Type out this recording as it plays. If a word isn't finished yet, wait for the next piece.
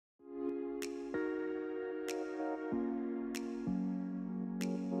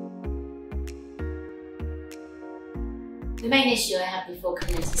The main issue I had before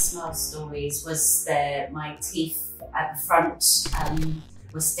coming into Smile Stories was that my teeth at the front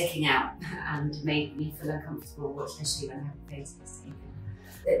were sticking out and made me feel uncomfortable, especially when I had the faces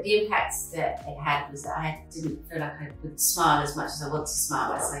taken. The impact that it had was that I didn't feel like I could smile as much as I want to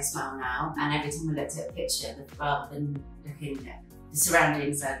smile as I smile now. And every time I looked at a picture, rather than looking at the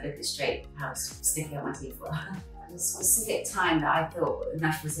surroundings, I'd look at straight how sticky my teeth were. The specific time that I thought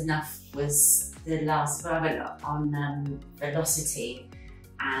enough was the last, where I went on Velocity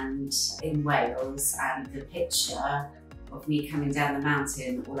and in Wales, and the picture of me coming down the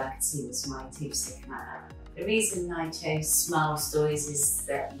mountain, all I could see was my teeth sticking out. The reason I chose Smile Stories is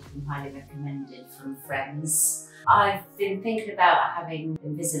that you can highly recommend it from friends. I've been thinking about having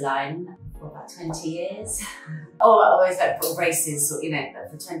Invisalign for about 20 years. Or I always like put braces, or, you know,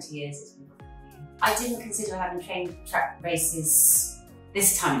 but for 20 years it's been bothering me. I didn't consider having train track braces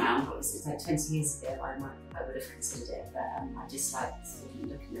this time round, but it's like 20 years ago I would have considered it, but I just liked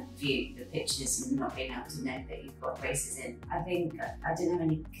looking at the pictures and not being able to know that you've got braces in. I think I didn't have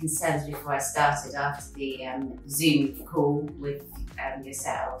any concerns before I started. After the Zoom call with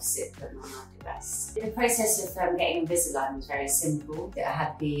yourselves, it put my mind at rest. The process of getting Invisalign was very simple. I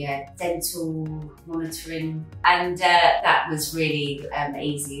had the dental monitoring, and that was really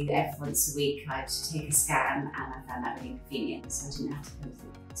easy. Every once a week I'd take a scan, and I found that really convenient, so I didn't have to come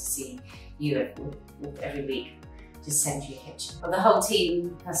to see you every week. Just send you a picture. Well, the whole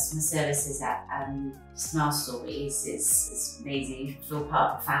team, customer services at Smile Stories is amazing. You feel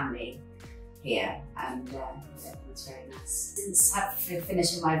part of the family here, and it's very nice. Since after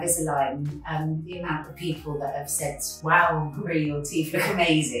finishing my Invisalign, the amount of people that have said, "Wow, Marie, your teeth look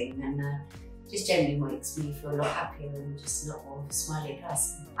amazing," and just generally makes me feel a lot happier and just a lot more of a smiley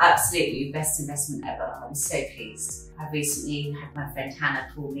person. Absolutely best investment ever. I'm so pleased. I've recently had my friend Hannah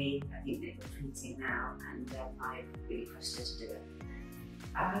call me. I think they're completing now, and I really pushed her to do it.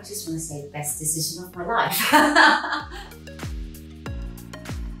 I just want to say best decision of my life.